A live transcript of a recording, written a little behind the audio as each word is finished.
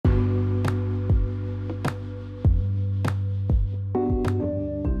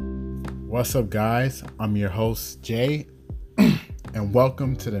What's up, guys? I'm your host, Jay, and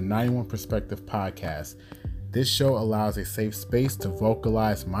welcome to the 91 Perspective Podcast. This show allows a safe space to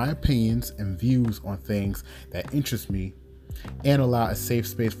vocalize my opinions and views on things that interest me and allow a safe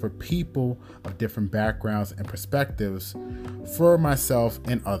space for people of different backgrounds and perspectives for myself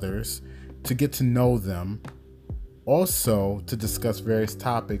and others to get to know them. Also, to discuss various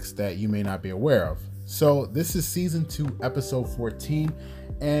topics that you may not be aware of. So this is season 2, episode 14,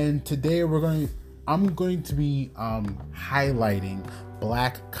 and today I'm going to be highlighting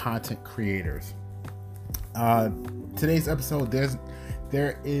Black content creators. Today's episode,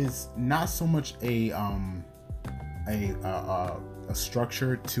 there is not so much a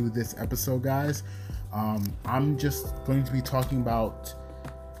structure to this episode, guys. I'm just going to be talking about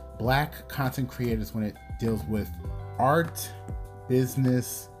Black content creators when it deals with art,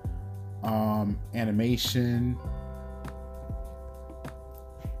 business, animation,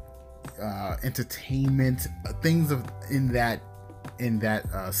 entertainment, things in that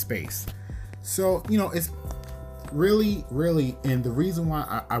space. So, it's really, and the reason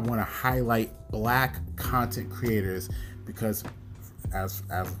why I want to highlight Black content creators, because as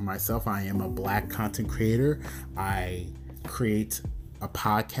myself, I am a Black content creator. I create a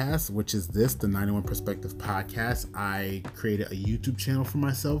podcast, which is the 91 Perspective Podcast. I created a YouTube channel for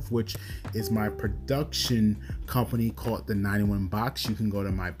myself, which is my production company called the 91 Box. You can go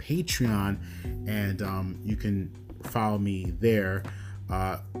to my Patreon and you can follow me there.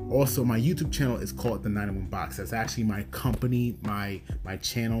 Also, my YouTube channel is called the 91 Box. That's actually my company, my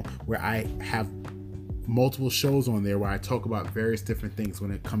channel, where I have multiple shows on there where I talk about various different things when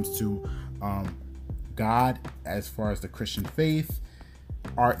it comes to God, as far as the Christian faith,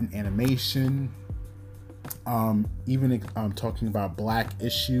 art and animation, even talking about Black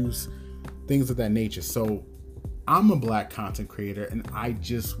issues, things of that nature. So I'm a Black content creator, and I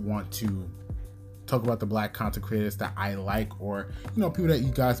just want to talk about the Black content creators that I like, or people that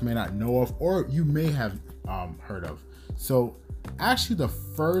you guys may not know of, or you may have heard of. So actually, the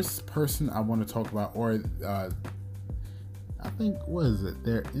first person I want to talk about, or I think, what is it,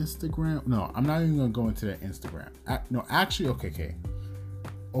 their Instagram? No, I'm not even gonna go into their Instagram.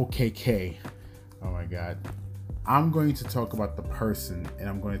 OKK. Oh my God. I'm going to talk about the person, and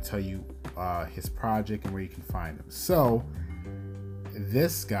I'm going to tell you his project and where you can find him. So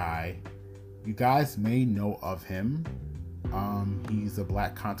this guy, you guys may know of him. He's a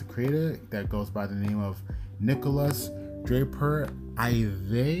Black content creator that goes by the name of Nicholas Draper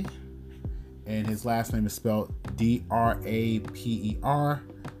Ive, and his last name is spelled Draper-Ive.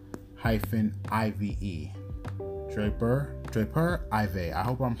 Draper Ive. I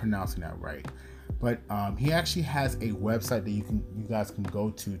hope I'm pronouncing that right. But he actually has a website that you guys can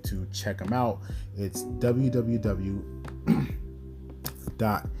go to check him out. It's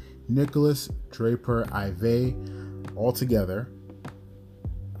www.nicholasdraperive altogether,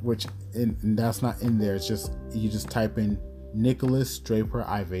 which and that's not in there. It's just, you just type in Nicholas Draper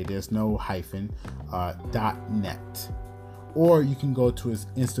Ive. There's no hyphen. .net. Or you can go to his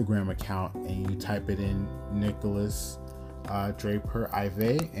Instagram account and you type it in Nicholas Draper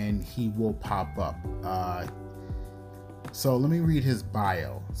Ive, and he will pop up. So let me read his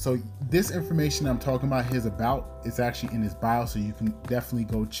bio. So this information I'm talking about, his about, is actually in his bio, so you can definitely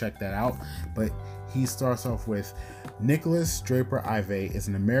go check that out. But he starts off with, Nicholas Draper Ive is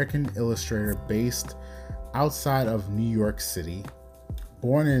an American illustrator based outside of New York City.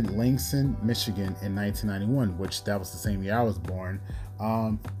 Born in Lansing, Michigan in 1991, which that was the same year I was born.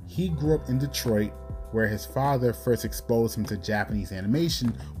 He grew up in Detroit, where his father first exposed him to Japanese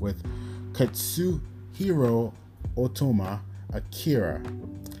animation with Katsuhiro Akira.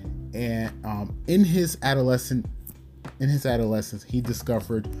 And in his adolescence, he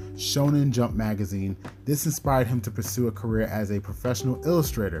discovered Shonen Jump magazine. This inspired him to pursue a career as a professional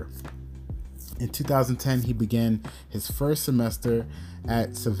illustrator. In 2010, he began his first semester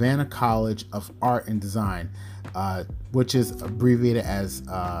at Savannah College of Art and Design, which is abbreviated as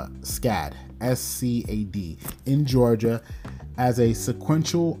SCAD, SCAD, in Georgia, as a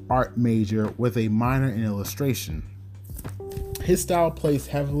sequential art major with a minor in illustration. His style plays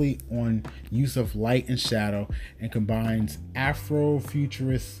heavily on use of light and shadow and combines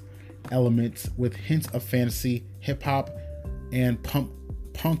Afrofuturist elements with hints of fantasy, hip-hop, and punk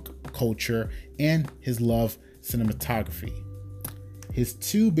culture, and his love cinematography. His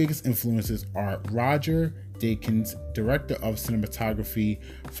two biggest influences are Roger Deakins, director of cinematography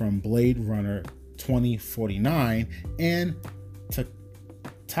from Blade Runner 2049, and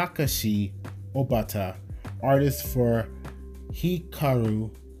Takashi Obata, artist for Hikaru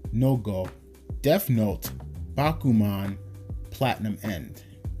no Go, Death Note, Bakuman, Platinum End.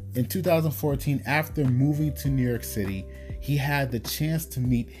 In 2014, after moving to New York City, he had the chance to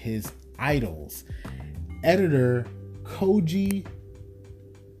meet his idols, editor Koji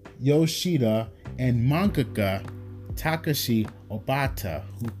Yoshida and mangaka Takashi Obata,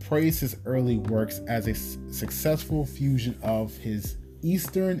 who praised his early works as a successful fusion of his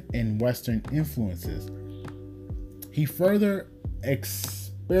Eastern and Western influences. He further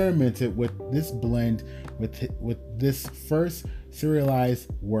experimented with this blend with this first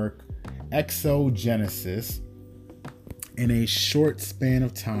serialized work, Exogenesis. In a short span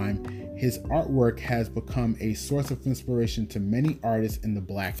of time, his artwork has become a source of inspiration to many artists in the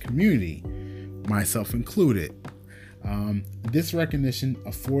Black community, myself included. This recognition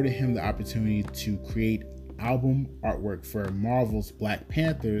afforded him the opportunity to create album artwork for Marvel's Black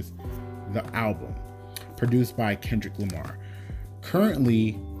Panthers, the album, produced by Kendrick Lamar.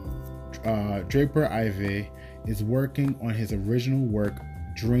 Currently, Draper Ivey is working on his original work,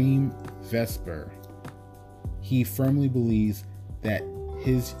 Dream Vesper. He firmly believes that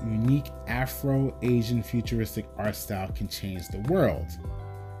his unique Afro-Asian futuristic art style can change the world.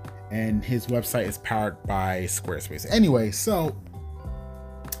 And his website is powered by Squarespace. Anyway, so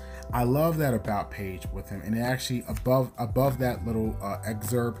I love that about page with him. And actually above that little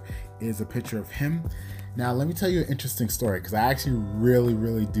excerpt is a picture of him. Now, let me tell you an interesting story, because I actually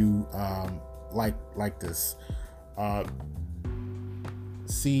really do like this.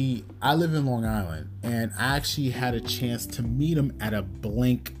 See, I live in Long Island, and I actually had a chance to meet him at a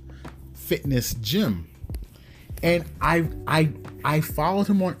Blink Fitness gym. And I followed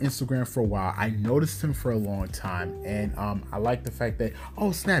him on Instagram for a while. I noticed him for a long time, and I like the fact that,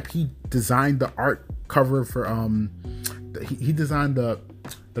 oh snap, he designed the art cover for he designed the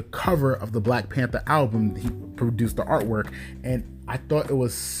cover of the Black Panther album. He produced the artwork, and I thought it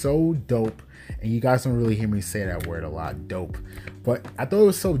was so dope. And you guys don't really hear me say that word a lot, dope. But I thought it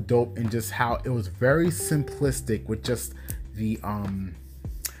was so dope, and just how it was very simplistic with just the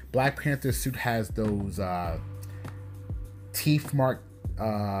Black Panther suit has those teeth mark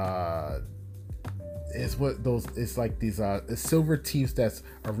it's like these silver teeth that's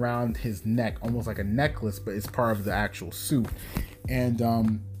around his neck, almost like a necklace, but it's part of the actual suit. And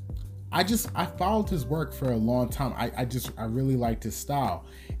I followed his work for a long time. I really liked his style,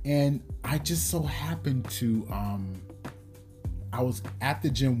 and I just so happened to I was at the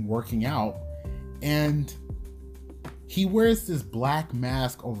gym working out, and he wears this black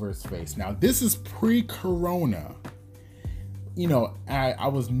mask over his face. Now, this is pre-corona. You know, I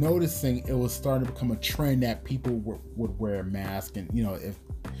was noticing it was starting to become a trend that people would wear a mask, and you know, if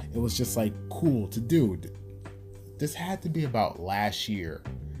it was just like cool to do. This had to be about last year,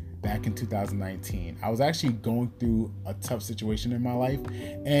 back in 2019. I was actually going through a tough situation in my life,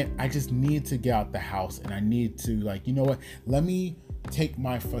 and I just needed to get out the house, and I needed to, like, you know what, let me take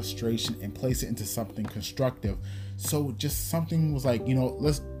my frustration and place it into something constructive. So just something was like, you know,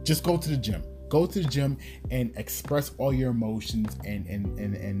 let's just go to the gym. Go to the gym and express all your emotions and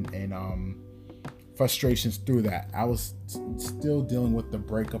frustrations through that. I was still dealing with the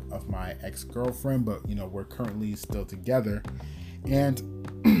breakup of my ex-girlfriend, but you know, we're currently still together. And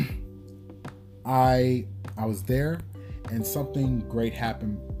I was there, and something great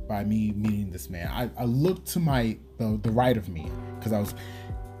happened by me meeting this man. I looked to the right of me, because I was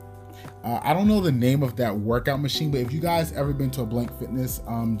I don't know the name of that workout machine, but if you guys ever been to a Blink Fitness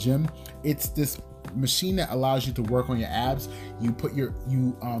gym, it's this machine that allows you to work on your abs. You put you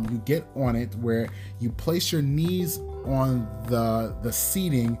get on it where you place your knees on the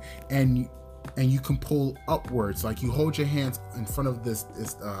seating, and you can pull upwards. Like, you hold your hands in front of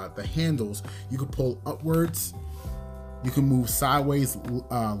the handles. You can pull upwards. You can move sideways,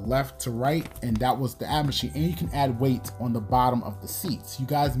 left to right, and that was the ab machine. And you can add weight on the bottom of the seats. You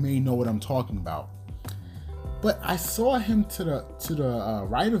guys may know what I'm talking about. But I saw him to the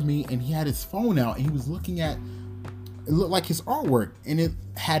right of me, and he had his phone out, and he was looking at, it looked like his artwork, and it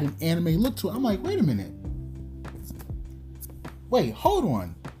had an anime look to it. I'm like, wait a minute. Wait, hold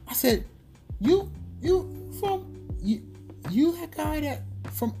on. I said, you that guy that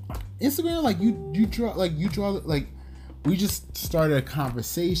from Instagram, like you draw like. We just started a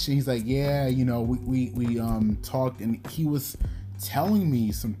conversation. He's like, yeah, you know, we talked, and he was telling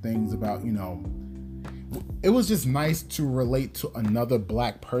me some things about, you know, it was just nice to relate to another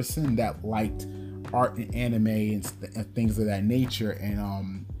Black person that liked art and anime and things of that nature.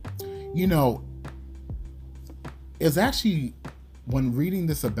 And you know, it's actually, when reading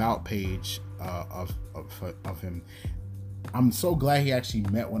this about page of him, I'm so glad he actually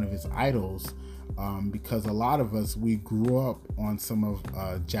met one of his idols. Because a lot of us, we grew up on some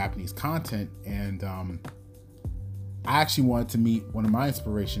of Japanese content, and I actually wanted to meet one of my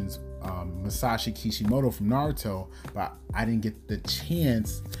inspirations, Masashi Kishimoto from Naruto, but I didn't get the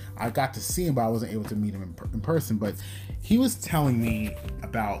chance. I got to see him, but I wasn't able to meet him in person. But he was telling me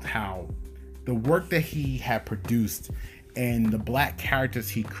about how the work that he had produced and the black characters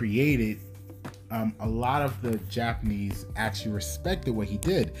he created, a lot of the Japanese actually respected what he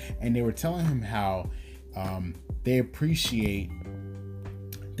did, and they were telling him how they appreciate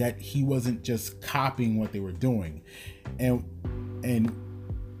that he wasn't just copying what they were doing, and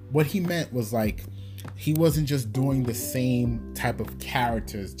what he meant was like he wasn't just doing the same type of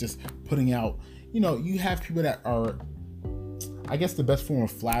characters, just putting out. You have people that are, I guess the best form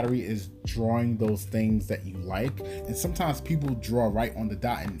of flattery is drawing those things that you like, and sometimes people draw right on the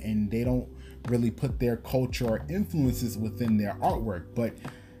dot and they don't really put their culture or influences within their artwork. But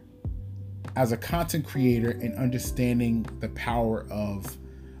as a content creator and understanding the power of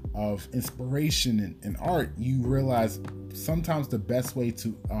inspiration in art, you realize sometimes the best way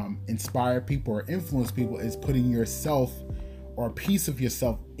to inspire people or influence people is putting yourself or a piece of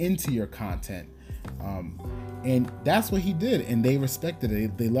yourself into your content. And that's what he did, and they respected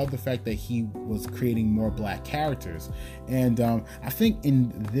it. They loved the fact that he was creating more black characters. And I think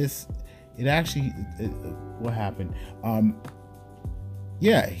in this, what happened?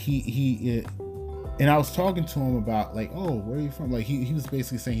 He and I was talking to him about like, oh, where are you from? Like he was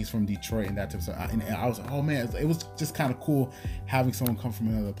basically saying he's from Detroit and that type of stuff. And I was like, oh man, it was just kind of cool having someone come from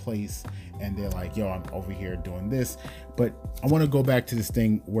another place and they're like, yo, I'm over here doing this. But I want to go back to this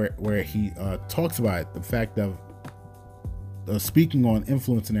thing where he talks about it, the fact of speaking on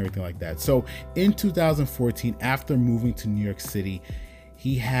influence and everything like that. So in 2014, after moving to New York City,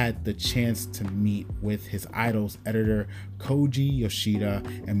 he had the chance to meet with his idol's editor Koji Yoshida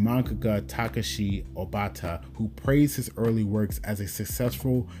and mangaka Takashi Obata, who praised his early works as a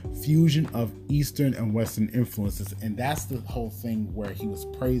successful fusion of Eastern and Western influences. And that's the whole thing where he was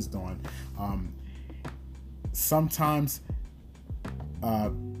praised on. Sometimes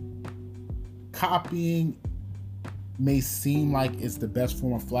copying may seem like it's the best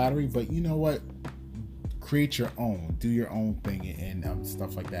form of flattery, but you know what? Create your own, do your own thing, and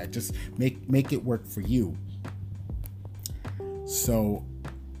stuff like that. Just make it work for you. So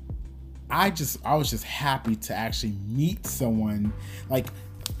I was just happy to actually meet someone like,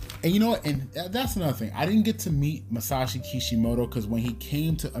 and you know what? And that's another thing. I didn't get to meet Masashi Kishimoto because when he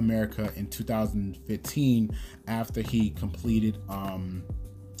came to America in 2015, after he completed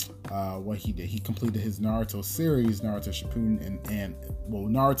what he did, he completed his Naruto series, Naruto Shippuden, and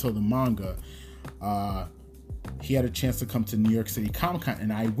Naruto the manga. He had a chance to come to New York City Comic Con,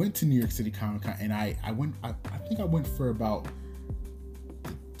 and I went to New York City Comic Con, and I think I went for about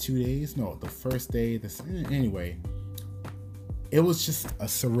 2 days. No, the first day. Anyway, it was just a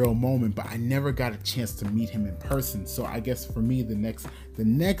surreal moment, but I never got a chance to meet him in person. So I guess for me, the next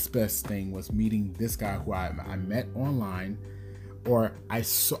best thing was meeting this guy who I met online, or I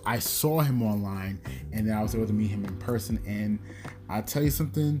saw him online, and then I was able to meet him in person. And I'll tell you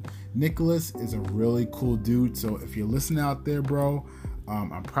something, Nicholas is a really cool dude. So if you're listening out there, bro,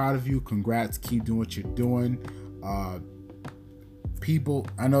 I'm proud of you. Congrats. Keep doing what you're doing. People,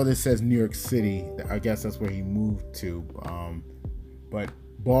 I know this says New York City. I guess that's where he moved to. But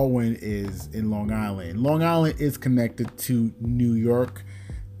Baldwin is in Long Island. Long Island is connected to New York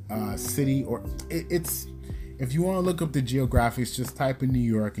City, or it's. If you want to look up the geographics, just type in New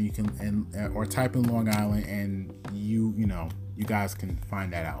York and you can, or type in Long Island, and you guys can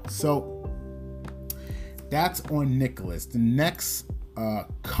find that out. So that's on Nicholas. The next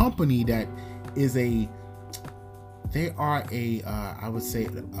company that is I would say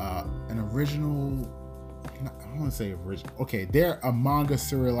an original. I don't want to say original. Okay, they're a manga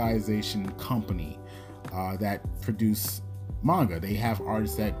serialization company that produce manga. They have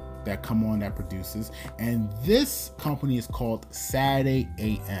artists that come on that produces, and this company is called Saturday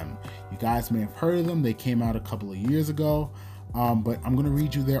AM. You guys may have heard of them. They came out a couple of years ago, but I'm going to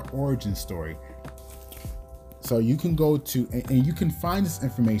read you their origin story. So you can go to, and you can find this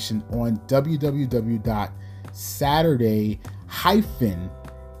information on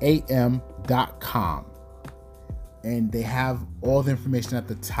www.saturday-am.com, and they have all the information at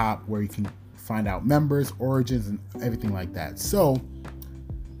the top where you can find out members, origins, and everything like that. So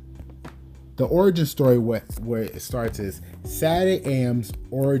the origin story, where it starts, is Saturday AM's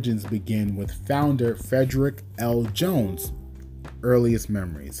origins begin with founder Frederick L. Jones' earliest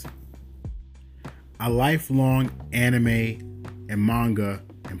memories. A lifelong anime and manga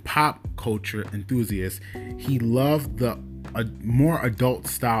and pop culture enthusiast, he loved the more adult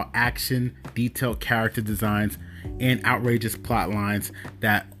style action, detailed character designs, and outrageous plot lines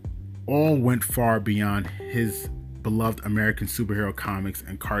that all went far beyond his beloved American superhero comics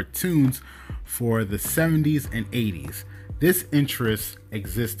and cartoons for the 70s and 80s. This interest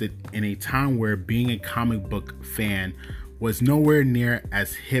existed in a time where being a comic book fan was nowhere near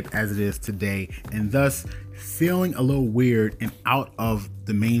as hip as it is today, and thus feeling a little weird and out of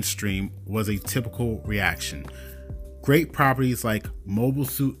the mainstream was a typical reaction. Great properties like Mobile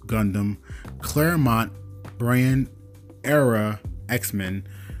Suit Gundam, Claremont brand era X-Men,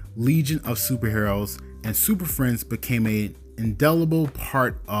 Legion of Superheroes, and Super Friends became an indelible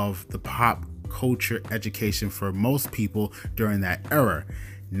part of the pop culture education for most people during that era.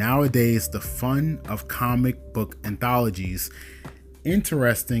 Nowadays, the fun of comic book anthologies,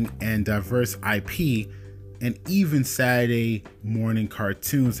 interesting and diverse IP, and even Saturday morning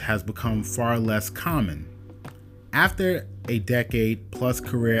cartoons has become far less common. After a decade-plus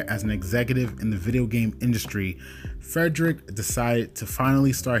career as an executive in the video game industry, Frederick decided to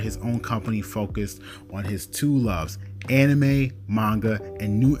finally start his own company focused on his two loves, anime, manga,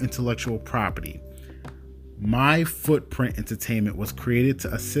 and new intellectual property. My Footprint Entertainment was created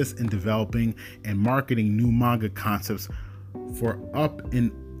to assist in developing and marketing new manga concepts for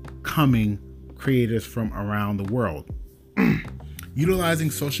up-and-coming creators from around the world. Utilizing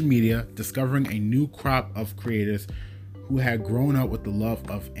social media, discovering a new crop of creators who had grown up with the love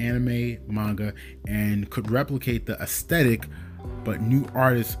of anime, manga, and could replicate the aesthetic, but new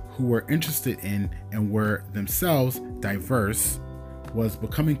artists who were interested in and were themselves diverse, was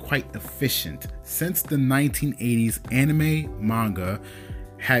becoming quite efficient. Since the 1980s, anime manga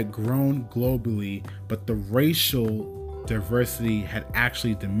had grown globally, but the racial diversity had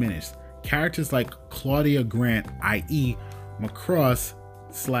actually diminished. Characters like Claudia Grant, i.e. Macross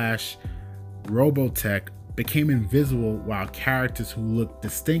 / Robotech, became invisible, while characters who looked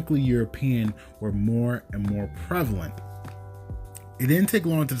distinctly European were more and more prevalent. It didn't take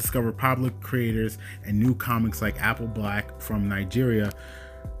long to discover popular creators and new comics like Apple Black from Nigeria,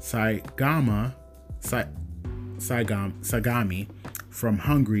 Sagami from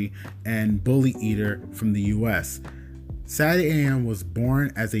Hungary, and Bully Eater from the US. Saturday AM was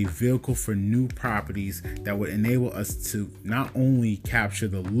born as a vehicle for new properties that would enable us to not only capture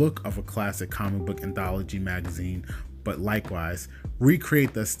the look of a classic comic book anthology magazine, but likewise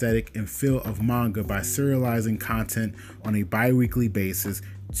recreate the aesthetic and feel of manga by serializing content on a bi-weekly basis.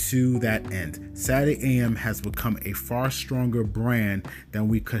 To that end, Saturday AM has become a far stronger brand than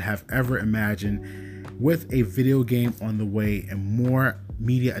we could have ever imagined, with a video game on the way and more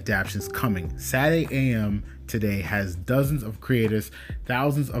media adaptations coming. Saturday AM today has dozens of creators,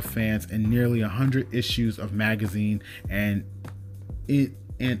 thousands of fans, and nearly 100 issues of magazine, and in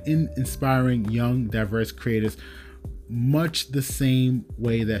inspiring young, diverse creators, much the same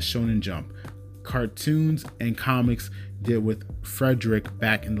way that Shonen Jump, cartoons, and comics did with Frederick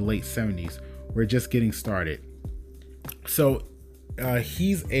back in the late 70s. We're just getting started. So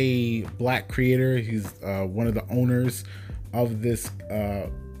he's a black creator. He's one of the owners of this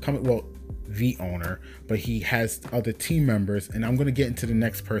comic, well, the owner, but he has other team members, and I'm going to get into the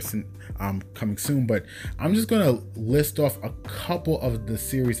next person coming soon, but I'm just going to list off a couple of the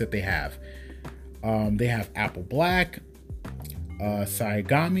series that they have. They have Apple Black,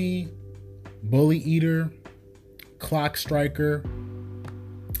 Saigami, Bully Eater, Clock Striker,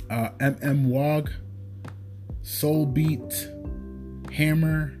 MM-WOG, Soul Beat,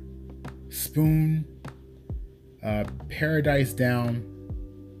 Hammer, Spoon, Paradise Down,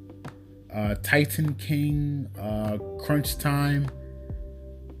 Titan King, Crunch Time,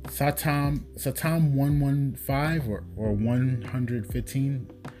 Satam 115 or 115,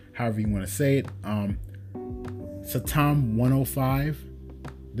 however you want to say it. Satam 105.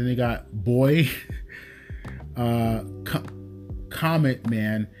 Then they got Boy, Comet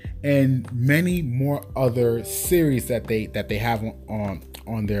Man, and many more other series that they have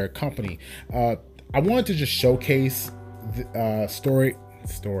on their company. I wanted to just showcase the story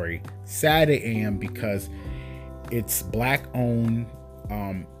Saturday AM because it's black owned,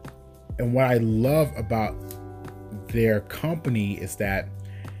 and what I love about their company is that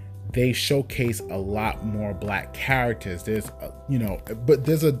they showcase a lot more black characters. There's but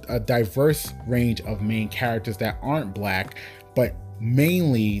there's a diverse range of main characters that aren't black, but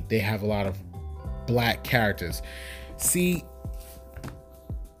mainly they have a lot of black characters. See,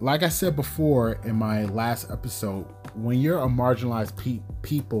 like I said before in my last episode, when you're a marginalized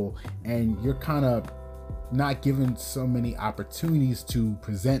people and you're kind of not given so many opportunities to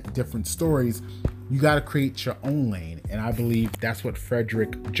present different stories, you got to create your own lane. And I believe that's what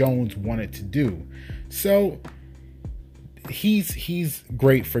Frederick Jones wanted to do. So he's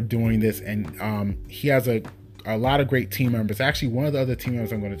great for doing this, and he has a lot of great team members. Actually, one of the other team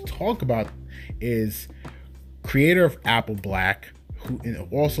members I'm going to talk about is creator of Apple Black, who is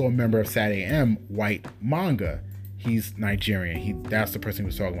also a member of Saturday AM, White Manga. He's Nigerian. That's the person he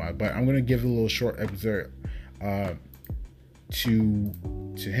was talking about. But I'm gonna give a little short excerpt to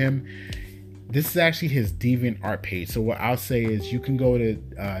him. This is actually his DeviantArt page. So what I'll say is you can go to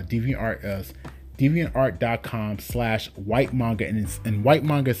DeviantArt, deviantart.com/white manga, and white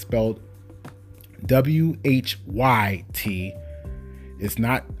manga is spelled WHYT. It's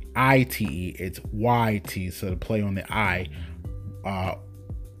not ITE, it's YT. So to play on the I,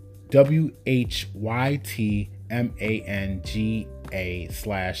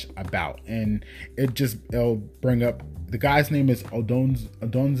 WHYTMANGA/about, and it'll bring up, the guy's name is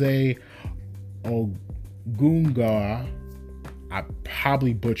Odonze Ogunga. I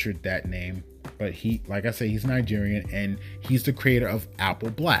probably butchered that name, but like I said, he's Nigerian, and he's the creator of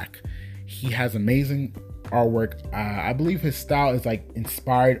Apple Black. He has amazing artwork. I believe his style is like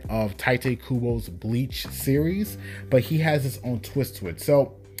inspired of Tite Kubo's Bleach series, but he has his own twist to it.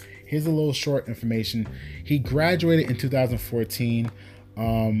 So here's a little short information. He graduated in 2014.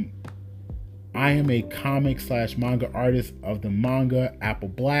 I am a comic/manga artist of the manga Apple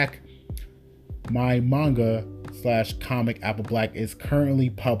Black. My manga/comic Apple Black is currently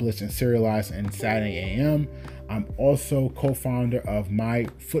published and serialized in Saturday AM. I'm also co-founder of My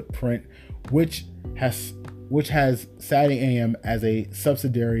Footprint, which has Saturday AM as a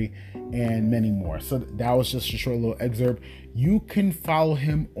subsidiary, and many more. So that was just a short little excerpt. You can follow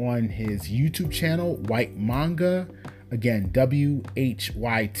him on his YouTube channel, White Manga. Again,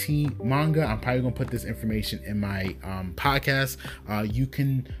 WHYT Manga. I'm probably gonna put this information in my podcast. You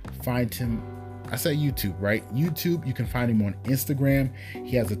can find him. I said YouTube, right? YouTube. You can find him on Instagram.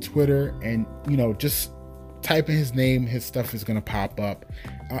 He has a Twitter, and just type in his name, his stuff is gonna pop up,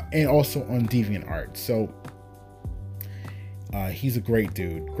 and also on DeviantArt. So he's a great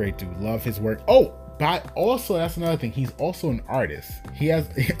dude. Love his work. Oh, but also that's another thing. He's also an artist. He has,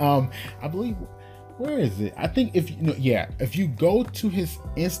 I believe. Where is it? I think if you go to his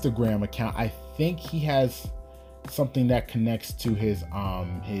Instagram account, I think he has something that connects to his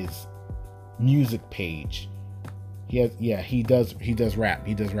music page. He does rap.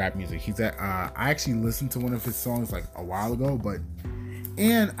 He does rap music. He's at I actually listened to one of his songs like a while ago,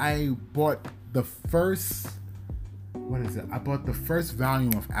 and I bought the first I bought the first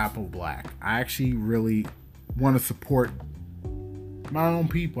volume of Apple Black. I actually really want to support my own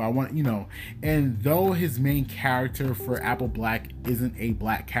people. I want, and though his main character for Apple Black isn't a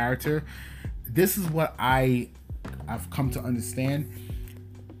black character, this is what I've come to understand.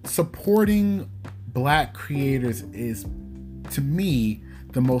 Supporting black creators is, to me,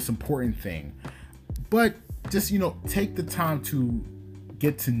 the most important thing. But just, take the time to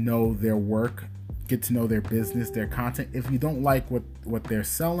get to know their work, get to know their business, their content. If you don't like what they're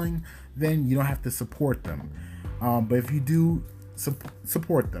selling, then you don't have to support them. But if you do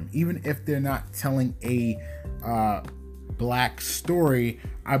support them, even if they're not telling a black story,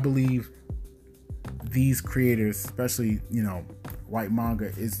 I believe these creators, especially White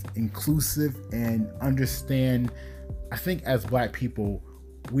Manga, is inclusive and understand. I think as black people,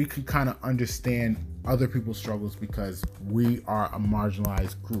 we can kind of understand other people's struggles because we are a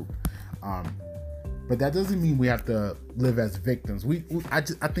marginalized group. But that doesn't mean we have to live as victims. I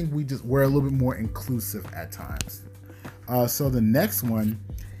think we're a little bit more inclusive at times. So the next one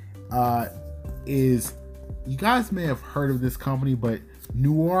is, you guys may have heard of this company, but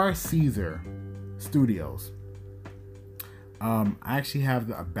Noir Caesar Studios. I actually have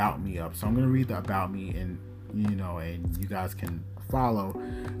the About Me up, so I'm going to read the About Me, and you guys can follow.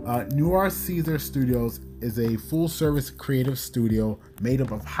 Noir Caesar Studios is a full-service creative studio made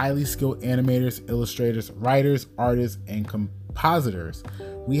up of highly skilled animators, illustrators, writers, artists, and compositors.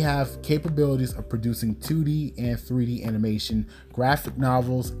 We have capabilities of producing 2D and 3D animation, graphic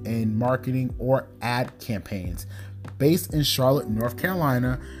novels, and marketing or ad campaigns. Based in Charlotte, North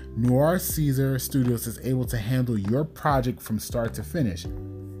Carolina, Noir Caesar Studios is able to handle your project from start to finish.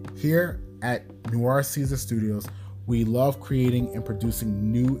 Here at Noir Caesar Studios, we love creating and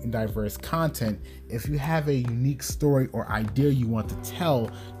producing new and diverse content. If you have a unique story or idea you want to tell,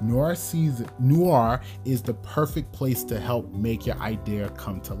 Noir is the perfect place to help make your idea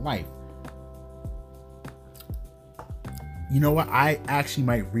come to life. You know what? I actually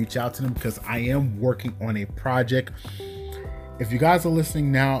might reach out to them because I am working on a project. If you guys are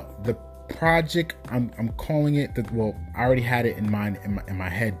listening now, the project, I'm calling it, I already had it in mind in my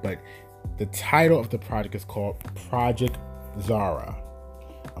head, but the title of the project is called Project Zara.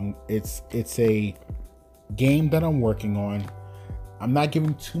 It's a game that I'm working on. I'm not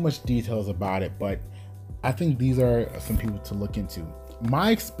giving too much details about it, but I think these are some people to look into.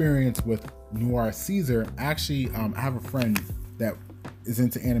 my experience with Noir Caesar, actually, I have a friend that is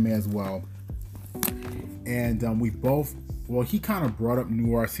into anime as well, and we both. Well, he kind of brought up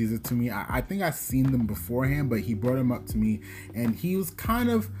Noir Caesar to me. I think I've seen them beforehand, but he brought him up to me, and he was kind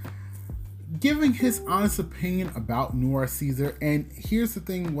of giving his honest opinion about Noir Caesar. And here's the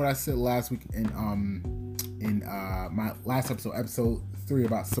thing: what I said last week in my last episode 3,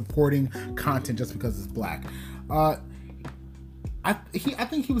 about supporting content just because it's black. I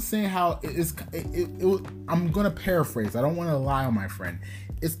think he was saying how it was. I'm gonna paraphrase. I don't want to lie on my friend.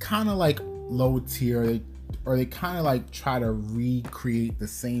 It's kind of like low tier, or they kind of like try to recreate the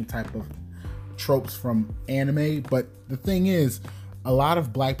same type of tropes from anime. But the thing is, a lot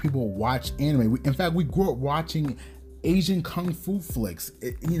of black people watch anime. In fact, we grew up watching Asian kung fu flicks.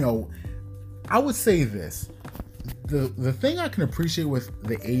 I would say this. The thing I can appreciate with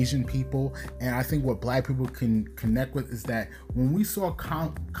the Asian people, and I think what black people can connect with, is that when we saw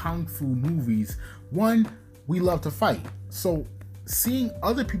kung fu movies, one, we love to fight. So seeing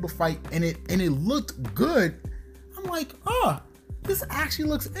other people fight and it looked good, I'm like, this actually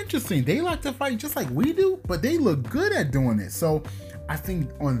looks interesting. They like to fight just like we do, but they look good at doing it. So I think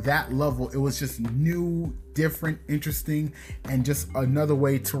on that level, it was just new, different, interesting, and just another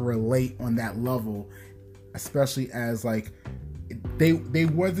way to relate on that level, especially as like they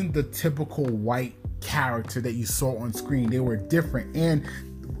wasn't the typical white character that you saw on screen. They were different, and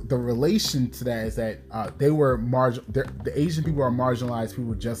the relation to that is that the Asian people are marginalized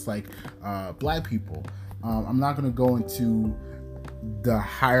people just like black people. I'm not going to go into the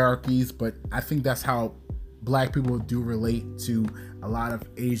hierarchies, but I think that's how black people do relate to a lot of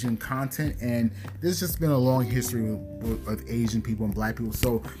Asian content, and there's just been a long history of Asian people and black people.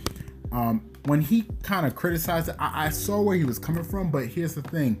 So when he kind of criticized it, I saw where he was coming from, but here's the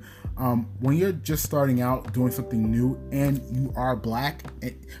thing. When you're just starting out doing something new and you are black,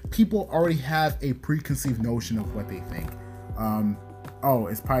 people already have a preconceived notion of what they think.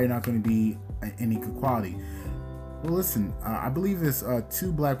 It's probably not going to be any good quality. Well, listen, I believe there's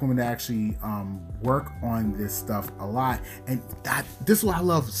 2 black women that actually work on this stuff a lot, and this is what I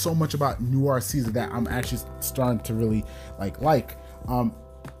love so much about Noir Caesar, that I'm actually starting to really like.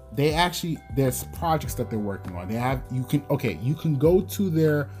 There's projects that they're working on. You can go to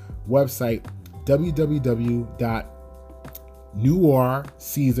their website,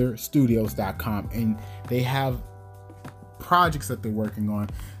 www.noircaesarstudios.com, and they have projects that they're working on.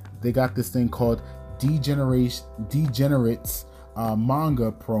 They got this thing called Degenerates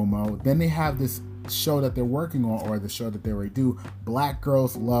manga promo. Then they have this show that they're working on, or the show that they already do, Black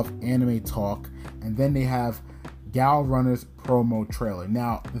Girls Love Anime Talk, and then they have Gal Runners promo trailer.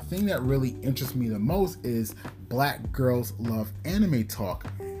 Now, the thing that really interests me the most is Black Girls Love Anime Talk.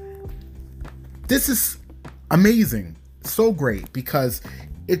 This is amazing, so great, because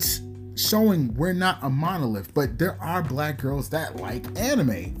it's showing we're not a monolith, but there are black girls that like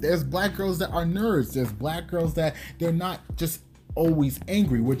anime. There's black girls that are nerds. There's black girls that they're not just always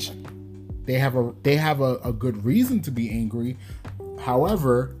angry, which they have a good reason to be angry.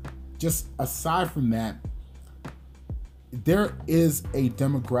 However, just aside from that, there is a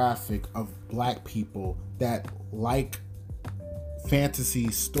demographic of black people that like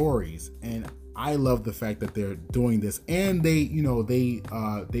fantasy stories, and I love the fact that they're doing this, and they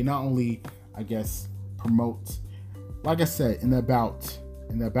not only, I guess, promote, like I said, in the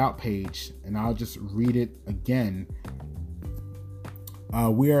about page, and I'll just read it again.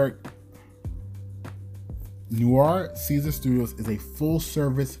 Noir Caesar Studios is a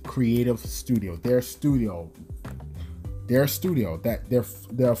full-service creative studio. They're a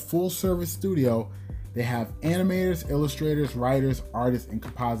full-service studio. They have animators, illustrators, writers, artists, and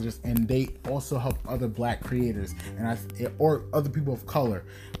compositors, and they also help other black creators or other people of color.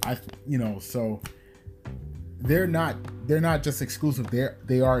 So they're not just exclusive.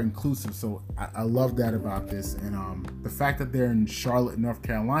 They are inclusive. So I love that about this, and the fact that they're in Charlotte, North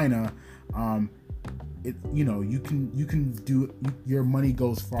Carolina, you can do, your money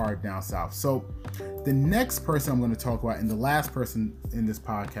goes far down south. So the next person I'm going to talk about, and the last person in this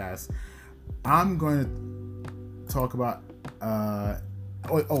podcast, I'm going to talk about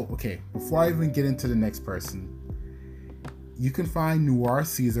okay, before I even get into the next person, you can find Noir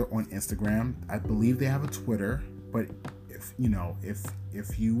Caesar on Instagram. I believe they have a Twitter, but if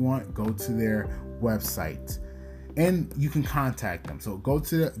you want, go to their website and you can contact them. So go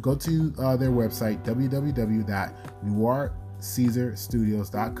to their website,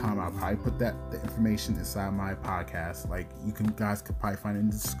 www.noircaesarstudios.com. I'll probably put the information inside my podcast. Like, guys could probably find it in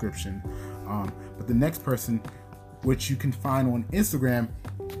the description. But the next person, which you can find on Instagram,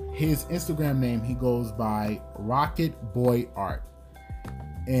 his Instagram name, he goes by Rocket Boy Art.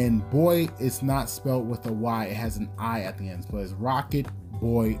 And boy is not spelled with a Y, it has an I at the end, but it's Rocket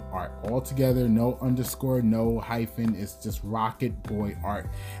Boy Art, all together, no underscore, no hyphen, it's just Rocket Boy Art.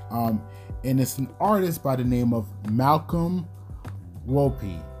 And it's an artist by the name of Malcolm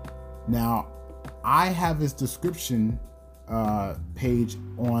Wolpe. Now, I have his description page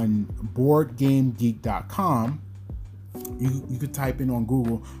on BoardGameGeek.com. You could type in on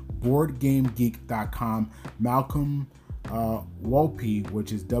Google BoardGameGeek.com Malcolm Wolpe,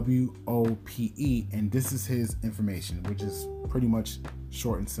 which is WOPE, and this is his information, which is pretty much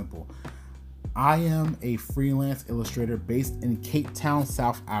short and simple. I am a freelance illustrator based in Cape Town,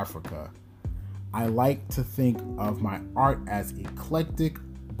 South Africa. I like to think of my art as eclectic,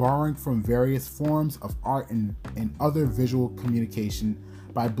 borrowing from various forms of art and other visual communication.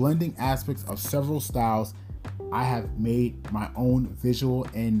 By blending aspects of several styles, I have made my own visual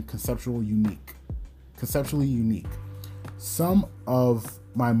and conceptually unique. Some of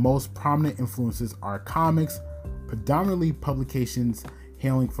my most prominent influences are comics, predominantly publications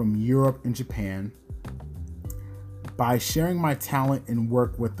hailing from Europe and Japan. By sharing my talent and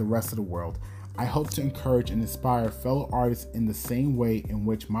work with the rest of the world, I hope to encourage and inspire fellow artists in the same way in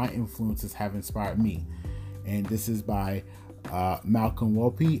which my influences have inspired me. And this is by Malcolm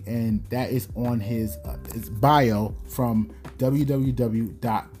Wolpe, and that is on his bio from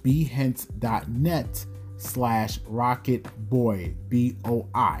www.behance.net/rocketboy,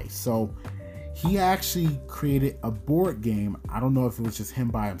 BOI. So he actually created a board game. I don't know if it was just him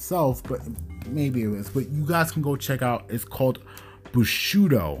by himself, but maybe it was. But you guys can go check out. It's called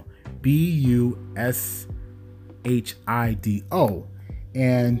Bushido, BUSHIDO.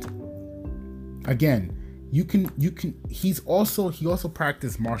 And again, you can he also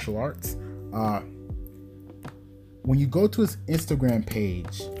practiced martial arts. When you go to his Instagram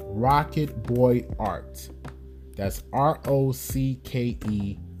page, Rocket Boy Art, that's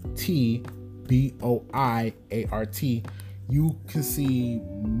ROCKETBOIART, you can see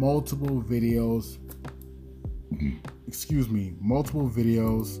multiple videos. Multiple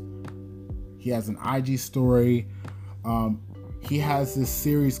videos. He has an IG story. He has this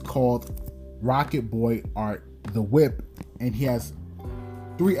series called Rocket Boy Art, The Whip, and he has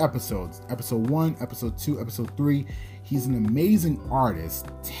 3 episodes. Episode 1, episode 2, episode 3. He's an amazing artist,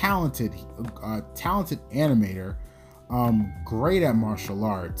 talented animator, great at martial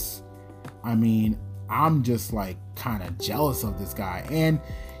arts. I mean, I'm just like kind of jealous of this guy, and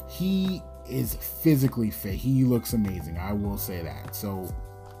he is physically fit. He looks amazing, I will say that. So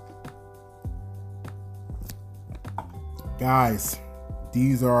guys,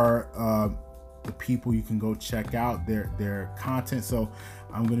 these are the people you can go check out their content. So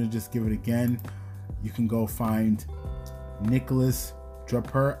I'm gonna just give it again. You can go find Nicholas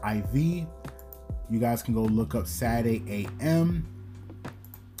Draper IV. You guys can go look up Saturday AM.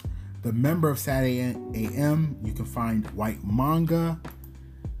 The member of Saturday AM, you can find White Manga.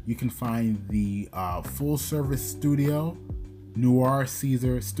 You can find the full service studio, Noir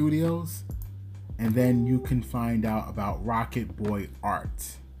Caesar Studios. And then you can find out about Rocket Boy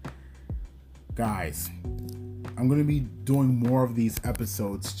Art. Guys, I'm going to be doing more of these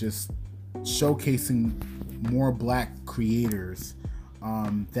episodes, just showcasing more Black creators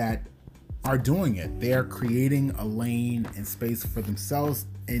that are doing it. They are creating a lane and space for themselves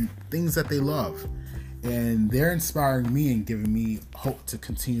and things that they love. And they're inspiring me and giving me hope to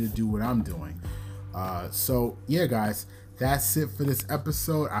continue to do what I'm doing. So yeah, guys, that's it for this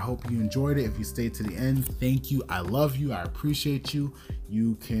episode. I hope you enjoyed it. If you stayed to the end, thank you. I love you. I appreciate you.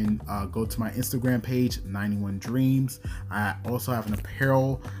 You can go to my Instagram page, 91 Dreams. I also have an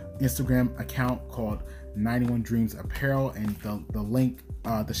apparel Instagram account called 91 Dreams Apparel, and the link,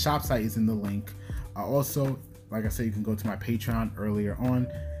 the shop site is in the link. Also, like I said, you can go to my Patreon earlier on,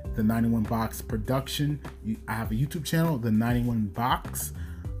 the 91 Box Production. I have a YouTube channel, the 91 Box.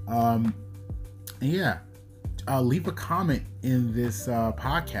 And yeah, leave a comment in this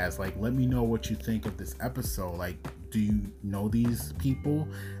podcast. Like, let me know what you think of this episode. Like, do you know these people?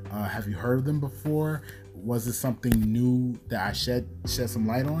 Have you heard of them before? Was this something new that I shed some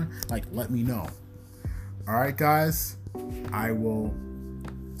light on? Like, let me know. All right, guys, I will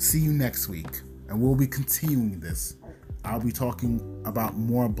see you next week, and we'll be continuing this. I'll be talking about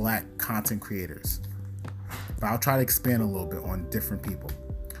more Black content creators, but I'll try to expand a little bit on different people.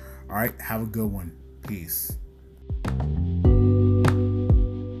 All right, have a good one. Peace.